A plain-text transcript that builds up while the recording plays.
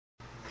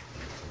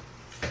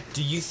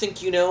Do you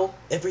think you know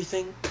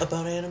everything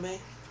about anime?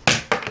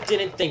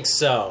 Didn't think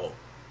so.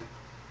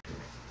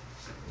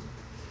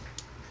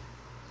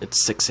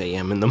 It's 6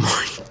 a.m. in the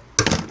morning.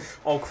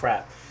 Oh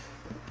crap.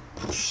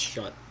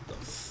 Shut the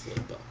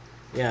flip up.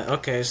 Yeah,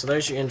 okay, so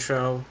there's your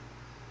intro.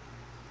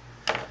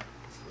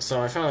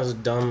 So I found this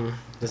dumb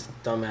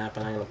app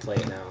and I'm gonna play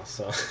it now,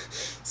 so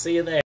see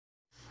you there.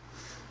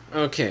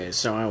 Okay,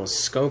 so I was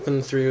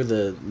scoping through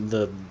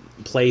the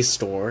Play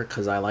Store,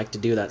 because I like to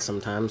do that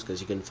sometimes, because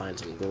you can find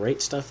some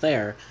great stuff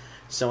there.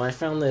 So I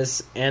found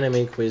this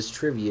anime quiz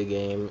trivia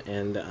game,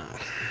 and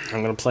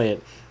I'm going to play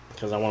it,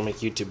 because I want to make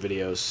YouTube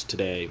videos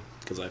today,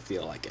 because I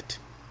feel like it.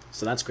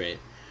 So that's great.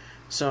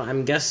 So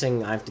I'm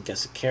guessing I have to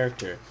guess a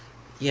character.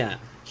 Yeah,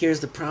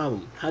 here's the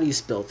problem. How do you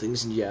spell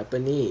things in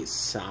Japanese?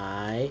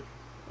 Sai...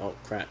 Oh,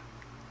 crap.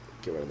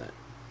 Get rid of that.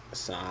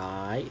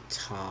 Sai...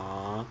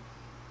 Ta...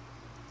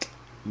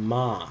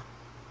 Ma.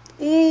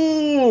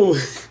 Ooh!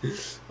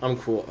 I'm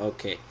cool.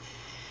 Okay.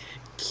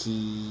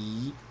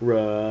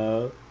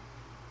 Kira.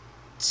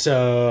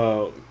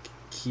 So.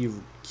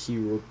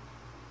 Kira.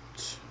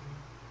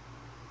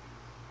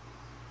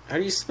 How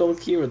do you spell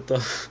Kira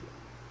though?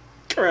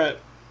 Crap.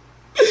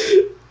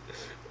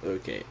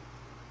 Okay.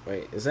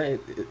 Wait, is that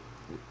it?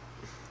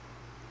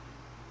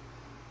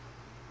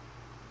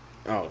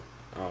 Oh.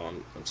 Oh,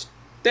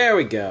 there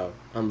we go.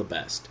 I'm the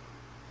best.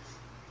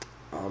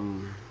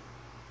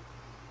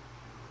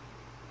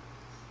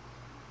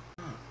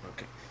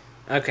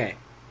 Okay,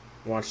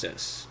 watch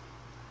this.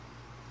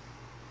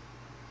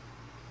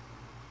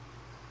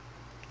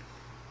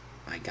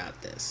 I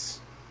got this.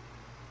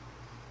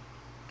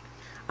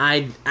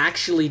 I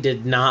actually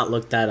did not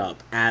look that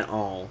up at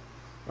all.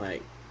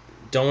 Like,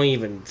 don't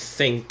even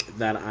think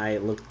that I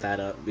looked that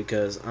up,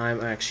 because I'm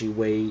actually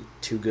way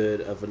too good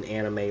of an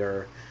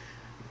animator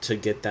to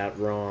get that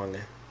wrong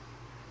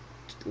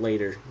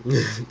later.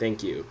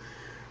 Thank you.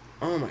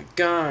 Oh my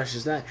gosh,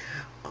 is that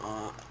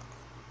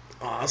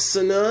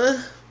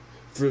Asuna?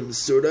 From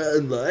Sword Art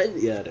Online?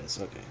 Yeah, it is.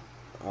 Okay.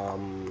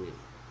 1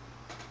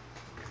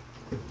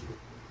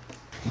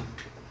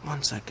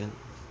 second.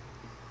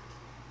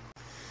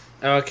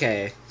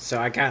 Okay,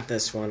 so I got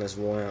this one as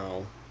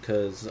well,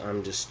 because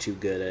I'm just too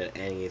good at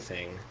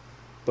anything.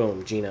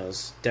 Boom,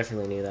 Genos.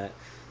 Definitely knew that.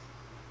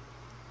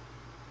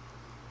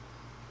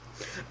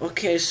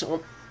 Okay,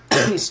 so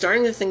I'm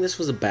starting to think this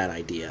was a bad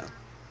idea.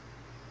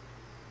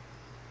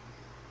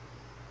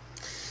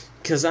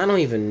 Because I don't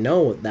even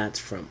know what that's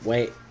from.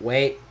 Wait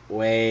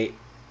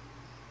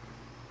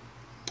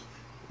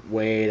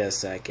a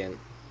second.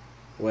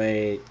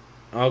 Wait.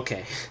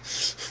 Okay.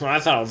 I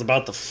thought I was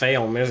about to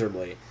fail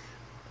miserably.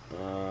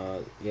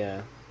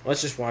 Yeah.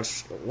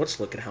 Let's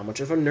look at how much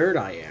of a nerd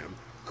I am.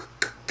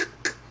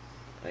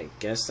 I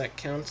guess that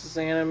counts as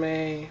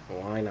anime.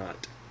 Why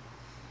not?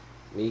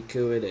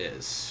 Miku it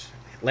is.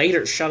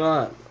 Later, shut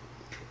up.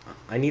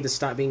 I need to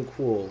stop being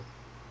cool.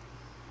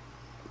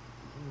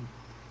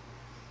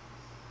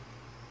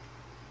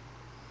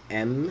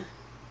 M?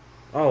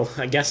 Oh,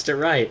 I guessed it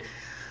right.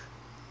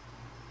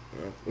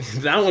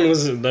 That one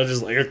was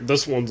just like,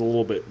 this one's a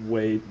little bit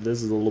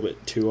this is a little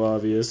bit too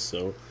obvious,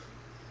 so.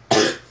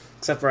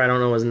 Except for I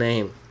don't know his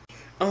name.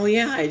 Oh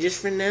yeah, I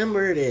just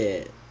remembered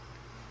it.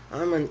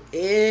 I'm an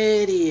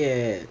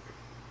idiot.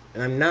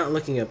 And I'm not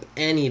looking up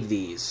any of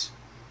these.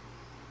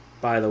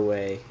 By the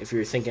way, if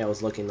you're thinking I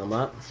was looking them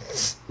up,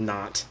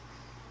 not.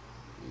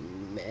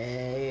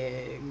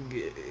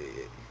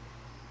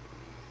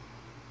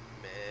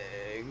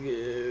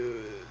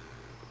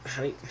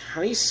 How do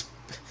you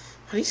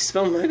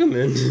spell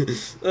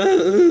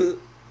Megaman?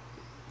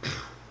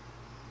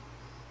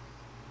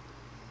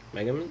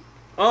 Megaman?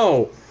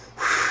 Oh!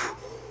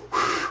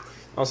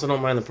 Also,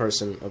 don't mind the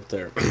person up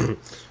there.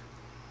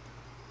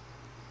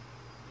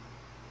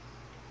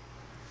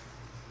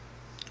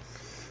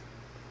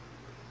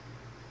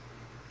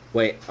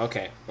 Wait,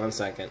 okay, 1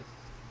 second.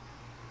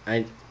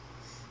 I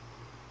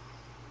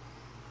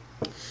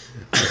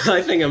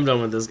think I'm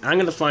done with this. I'm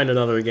gonna find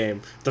another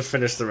game to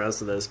finish the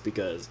rest of this,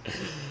 because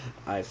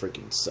I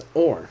freaking suck.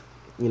 Or,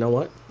 you know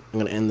what? I'm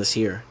gonna end this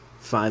here.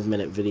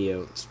 5-minute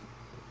video.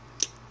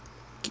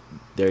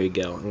 There you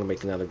go. I'm gonna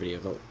make another video.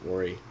 Don't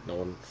worry. No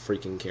one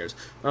freaking cares.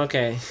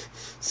 Okay.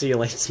 See you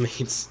later,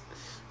 mates.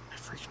 I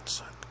freaking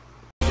suck.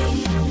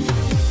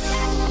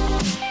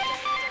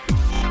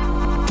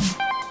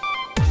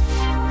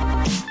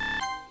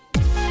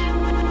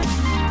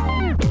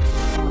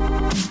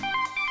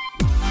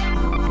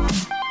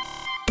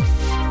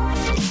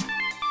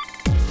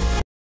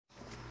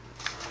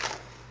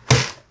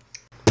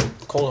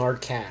 Cold hard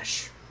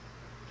cash.